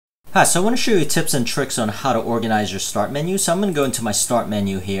Hi, so I want to show you tips and tricks on how to organize your start menu. So I'm going to go into my start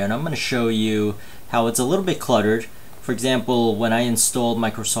menu here and I'm going to show you how it's a little bit cluttered. For example, when I installed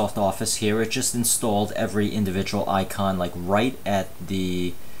Microsoft Office here, it just installed every individual icon like right at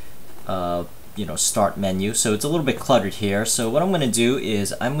the start menu. So it's a little bit cluttered here. So what I'm going to do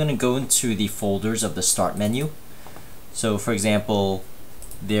is I'm going to go into the folders of the start menu. So for example,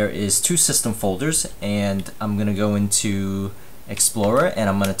 there is two system folders and I'm going to go into Explorer and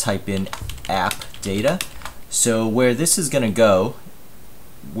I'm going to type in AppData. So where this is going to go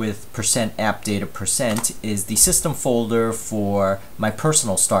with %AppData% is the system folder for my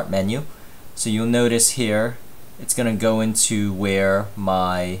personal start menu. So you'll notice here it's going to go into where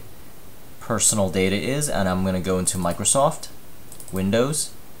my personal data is, and I'm going to go into Microsoft,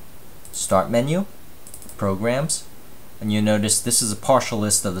 Windows, Start Menu, Programs, and you'll notice this is a partial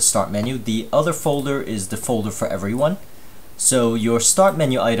list of the start menu. The other folder is the folder for everyone. So your start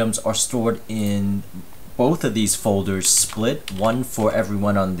menu items are stored in both of these folders split, one for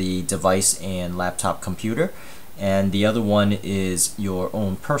everyone on the device and laptop computer, and the other one is your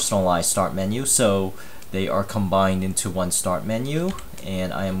own personalized start menu. So they are combined into one start menu,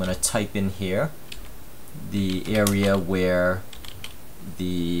 and I am going to type in here the area where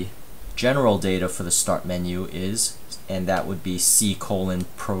the general data for the start menu is, and that would be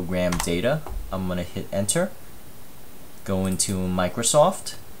C:ProgramData. I'm going to hit enter. Go into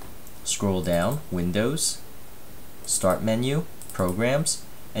Microsoft, scroll down, Windows, Start Menu, Programs,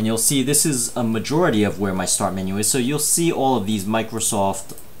 and you'll see this is a majority of where my start menu is. So you'll see all of these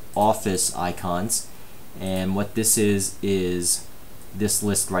Microsoft Office icons, and what this is this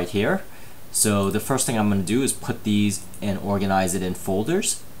list right here. So the first thing I'm going to do is put these and organize it in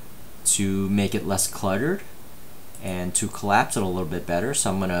folders to make it less cluttered and to collapse it a little bit better. So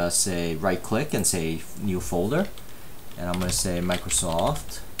I'm going to say right click and say new folder. And I'm going to say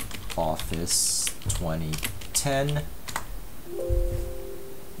Microsoft Office 2010,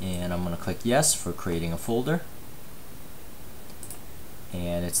 and I'm going to click yes for creating a folder,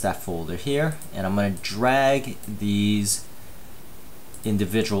 and it's that folder here, and I'm going to drag these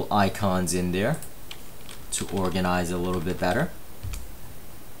individual icons in there to organize it a little bit better.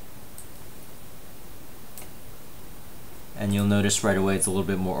 And you'll notice right away it's a little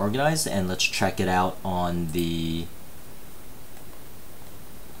bit more organized, and let's check it out on the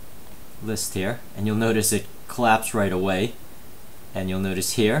list here, and you'll notice it collapsed right away, and you'll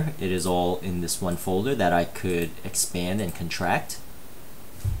notice here it is all in this one folder that I could expand and contract,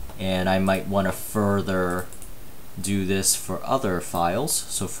 and I might want to further do this for other files.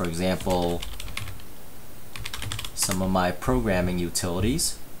 So for example, some of my programming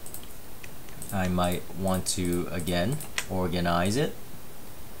utilities, I might want to again organize it,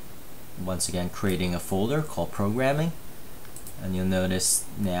 once again creating a folder called programming, and you'll notice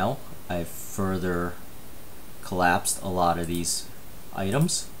now I've further collapsed a lot of these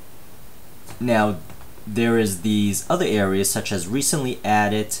items. Now there is these other areas such as recently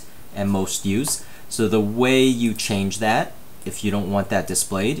added and most used. So the way you change that, if you don't want that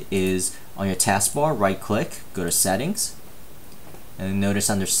displayed, is on your taskbar, right click, go to settings, and notice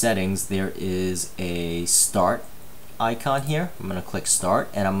under settings there is a start icon here. I'm going to click start,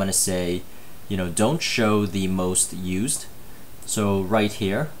 and I'm going to say, don't show the most used. So right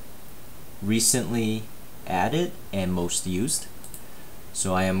here, recently added and most used.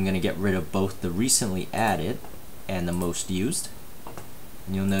 So I am going to get rid of both the recently added and the most used.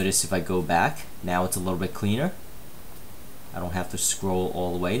 And you'll notice if I go back, now it's a little bit cleaner. I don't have to scroll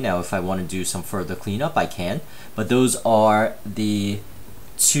all the way. Now if I want to do some further cleanup, I can. But those are the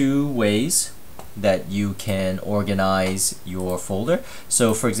two ways that you can organize your folder.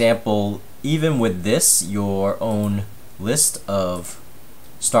 So for example, even with this, your own list of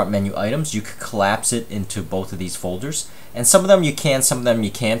start menu items, you could collapse it into both of these folders, and some of them you can, some of them you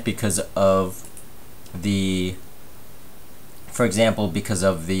can't, because of the, for example, because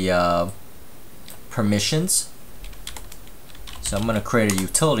of the permissions. So I'm going to create a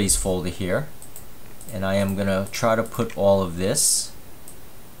utilities folder here, and I am going to try to put all of this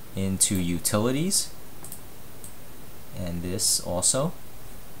into utilities, and this also,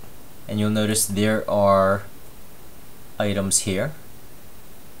 and you'll notice there are items here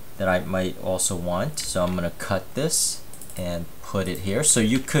that I might also want. So I'm going to cut this and put it here. So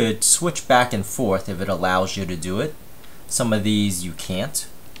you could switch back and forth if it allows you to do it. Some of these you can't.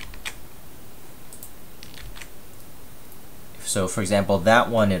 So for example, that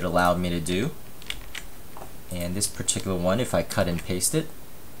one it allowed me to do, and this particular one, if I cut and paste it,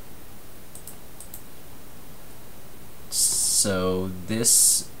 so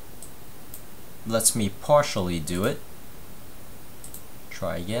this lets me partially do it.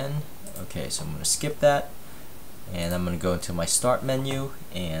 try again. Okay, so I'm going to skip that, and I'm going to go into my start menu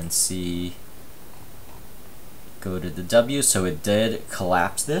and see, go to the W. So it did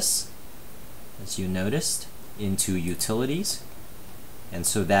collapse this, as you noticed, into utilities. And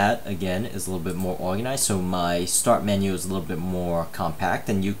so that, again, is a little bit more organized. So my start menu is a little bit more compact,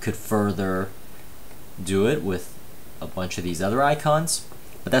 and you could further do it with a bunch of these other icons.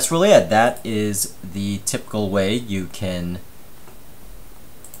 But that's really it. That is the typical way you can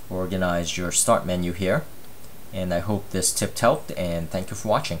organize your start menu here. And I hope this tip helped, and thank you for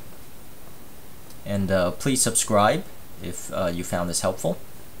watching. And please subscribe if you found this helpful.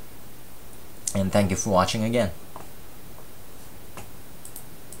 And thank you for watching again.